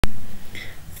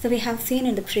So we have seen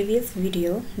in the previous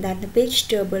video that the page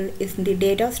table is the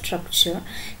data structure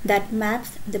that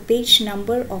maps the page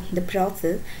number of the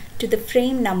process to the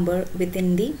frame number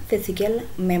within the physical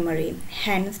memory.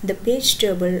 Hence, the page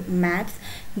table maps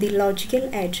the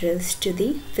logical address to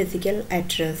the physical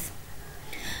address.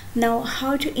 Now,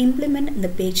 how to implement the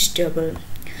page table?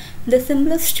 The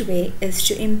simplest way is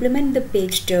to implement the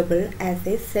page table as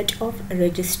a set of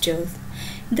registers.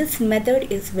 This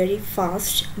method is very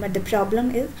fast, but the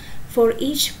problem is for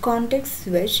each context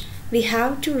switch, we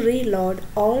have to reload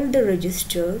all the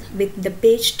registers with the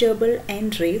page table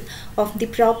entries of the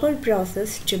proper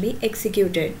process to be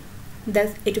executed.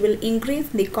 Thus, it will increase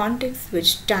the context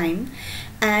switch time,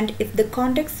 and if the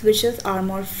context switches are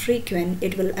more frequent,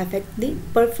 it will affect the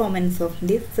performance of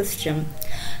the system.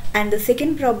 And the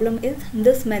second problem is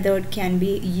this method can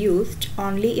be used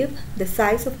only if the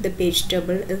size of the page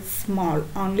table is small,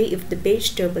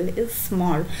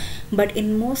 but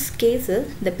in most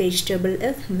cases the page table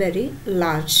is very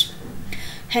large.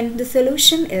 Hence, the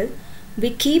solution is we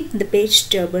keep the page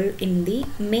table in the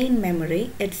main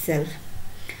memory itself.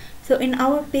 So in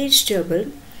our page table,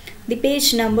 the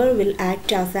page number will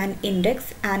act as an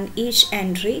index, and each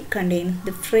entry contains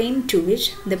the frame to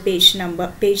which the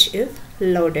page is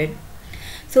loaded.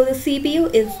 So the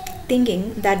CPU is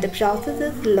thinking that the process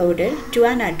is loaded to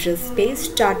an address space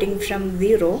starting from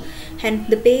 0, hence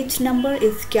the page number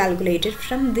is calculated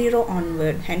from 0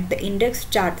 onward, hence the index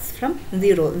starts from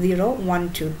 0, 0,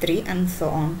 1, 2, 3 and so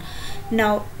on.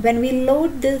 Now when we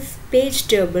load this page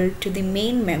table to the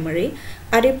main memory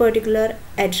at a particular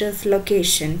address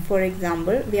location, for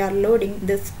example, we are loading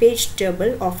this page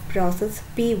table of process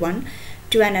P1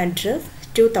 to an address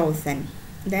 2000.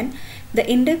 Then the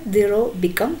index 0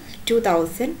 becomes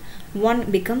 2000,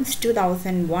 1 becomes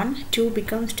 2001, 2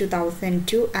 becomes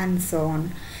 2002 and so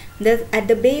on. Thus at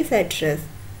the base address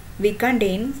we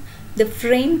contain the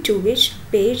frame to which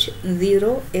page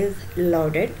 0 is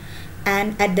loaded,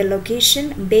 and at the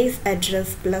location base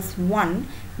address plus 1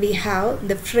 we have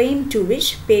the frame to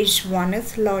which page 1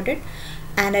 is loaded,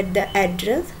 and at the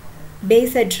address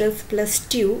base address plus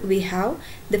 2 we have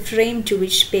the frame to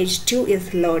which page 2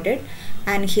 is loaded,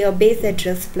 and here base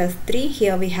address plus 3,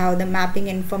 here we have the mapping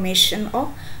information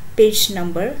of page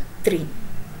number 3.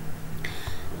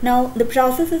 Now the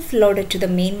process is loaded to the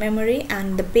main memory,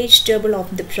 and the page table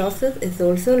of the process is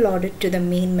also loaded to the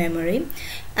main memory,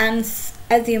 and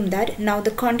assume that now the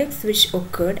context switch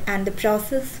occurred and the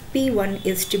process P1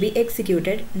 is to be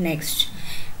executed next.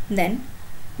 Then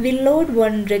we load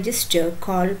one register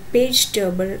called page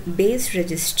table base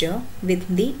register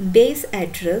with the base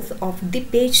address of the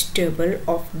page table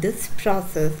of this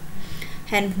process.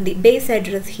 Hence the base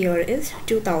address here is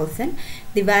 2000.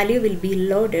 The value will be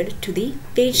loaded to the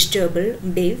page table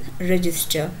base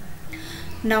register.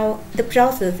 Now the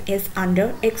process is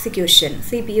under execution.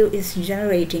 CPU is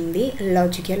generating the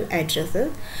logical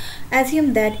addresses.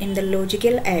 Assume that in the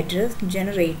logical address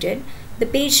generated, the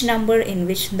page number in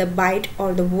which the byte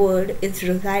or the word is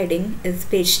residing is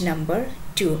page number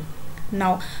 2.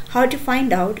 Now how to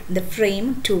find out the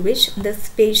frame to which this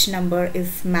page number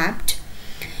is mapped?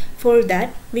 For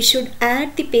that, we should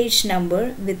add the page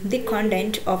number with the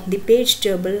content of the page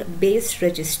table base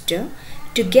register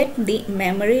to get the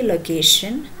memory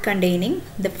location containing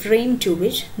the frame to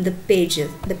which the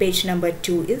page number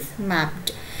 2 is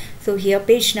mapped. So here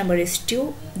page number is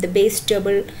 2, the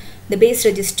base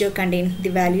register contains the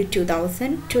value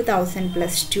 2000, 2000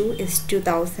 plus 2 is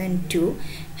 2002,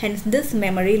 hence this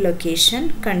memory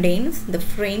location contains the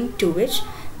frame to which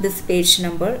this page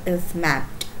number is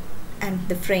mapped, and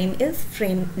the frame is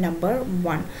frame number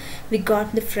 1. We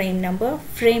got the frame number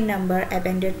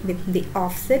appended with the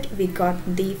offset, we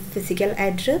got the physical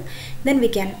address, then we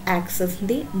can access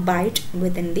the byte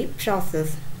within the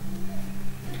process.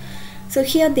 So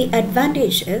here the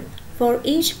advantage is for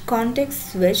each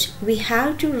context switch we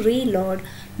have to reload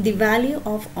the value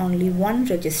of only one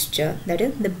register, that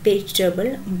is the page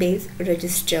table base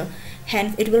register.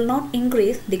 Hence it will not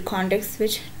increase the context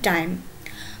switch time.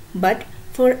 But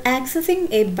for accessing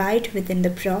a byte within the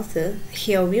process,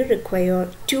 here we require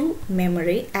two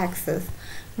memory access.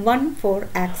 One for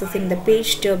accessing the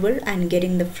page table and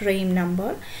getting the frame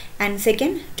number, and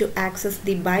second to access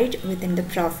the byte within the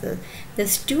process.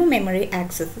 These two memory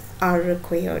accesses are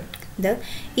required.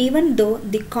 Even though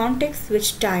the context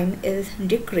switch time is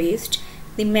decreased,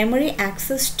 the memory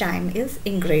access time is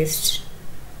increased.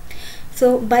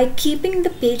 So by keeping the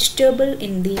page table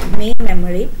in the main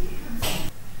memory,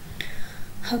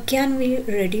 how can we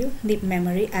reduce the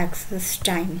memory access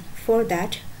time? For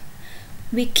that,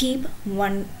 We keep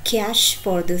one cache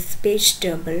for this page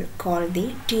table called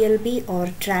the TLB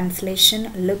or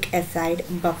Translation Look Aside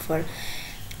buffer.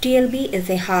 TLB is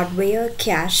a hardware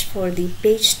cache for the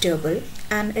page table,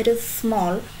 and it is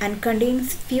small and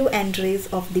contains few entries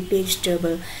of the page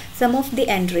table. Some of the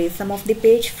entries, some of the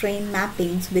page frame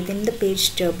mappings within the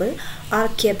page table are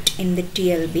kept in the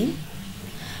TLB,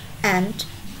 and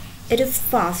it is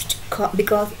fast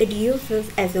because it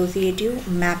uses associative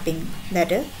mapping.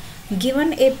 That is,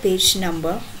 given a page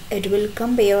number, it will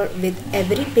compare with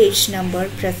every page number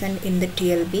present in the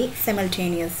TLB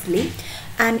simultaneously,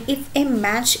 and if a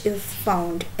match is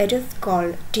found, it is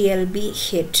called TLB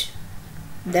hit.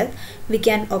 Thus, we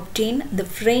can obtain the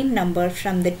frame number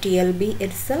from the TLB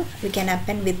itself. We can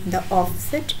append with the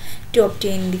offset to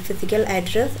obtain the physical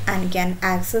address and can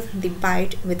access the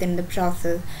byte within the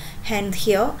process. Hence,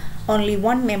 here only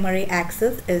one memory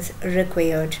access is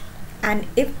required. And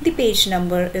if the page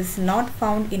number is not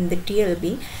found in the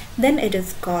TLB, then it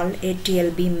is called a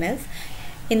TLB miss.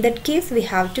 In that case, we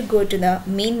have to go to the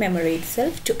main memory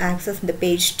itself to access the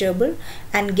page table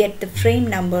and get the frame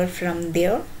number from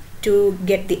there to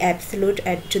get the absolute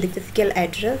to the physical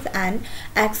address and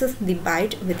access the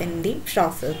byte within the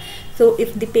process. So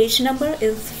if the page number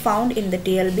is found in the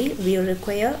TLB, we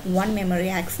require one memory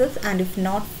access, and if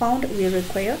not found, we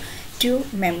require two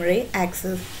memory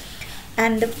access.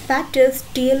 And the fact is,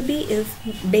 TLB is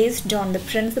based on the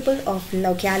principle of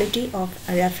locality of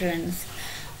reference.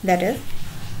 That is,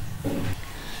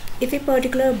 if a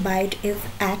particular byte is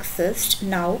accessed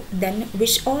now, then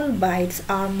which all bytes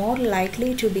are more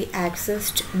likely to be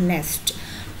accessed next,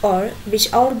 or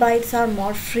which all bytes are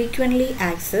more frequently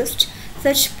accessed.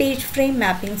 Such page frame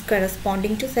mappings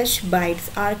corresponding to such bytes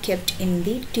are kept in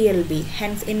the TLB.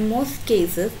 Hence, in most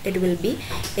cases, it will be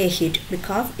a hit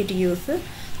because it uses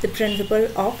the principle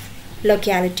of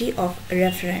locality of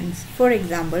reference. For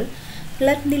example,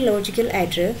 let the logical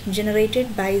address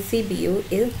generated by CPU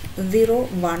is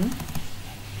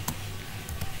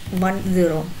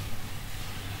 0110.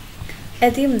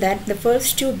 Assume that the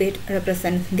first 2 bits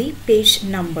represent the page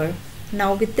number.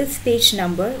 Now with this page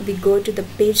number, we go to the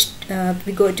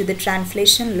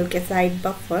translation look aside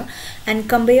buffer and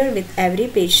compare with every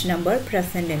page number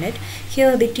present in it.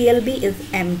 Here the TLB is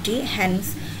empty,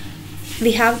 hence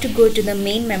we have to go to the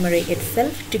main memory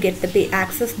itself to get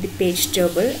access the page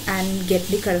table and get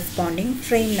the corresponding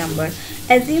frame number.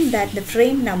 Assume that the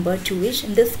frame number to which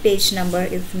this page number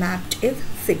is mapped is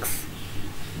 6.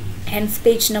 Hence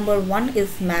page number 1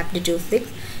 is mapped to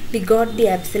 6. We got the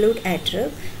absolute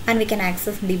address and we can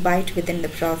access the byte within the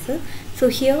process. So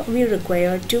here we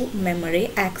require 2 memory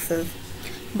access.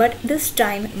 But this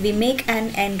time we make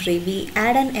an entry, we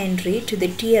add an entry to the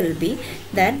TLB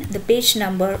that the page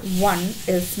number 1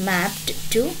 is mapped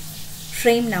to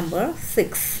frame number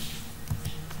 6.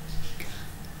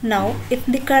 Now if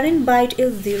the current byte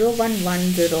is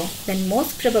 0110, then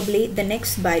most probably the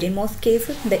next byte, in most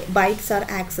cases the bytes are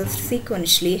accessed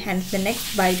sequentially, hence the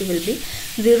next byte will be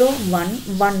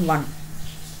 0111.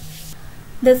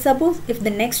 Thus, suppose if the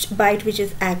next byte which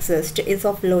is accessed is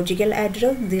of logical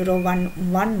address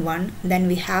 0111, then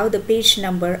we have the page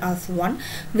number as 1.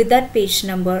 With that page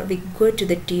number, we go to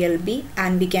the TLB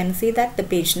and we can see that the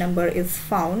page number is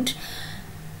found.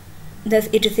 Thus,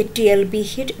 it is a TLB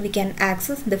hit. We can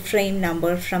access the frame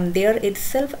number from there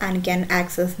itself and can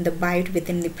access the byte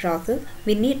within the process.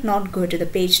 We need not go to the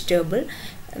page table.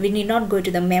 We need not go to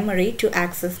the memory to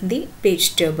access the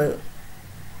page table.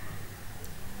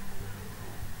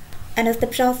 And as the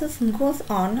process goes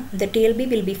on, the TLB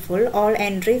will be full. All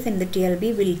entries in the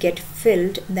TLB will get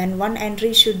filled. Then one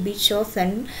entry should be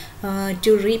chosen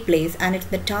to replace, and it's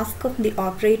the task of the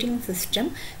operating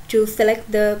system to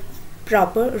select the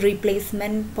proper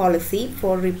replacement policy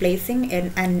for replacing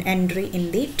an entry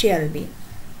in the TLB.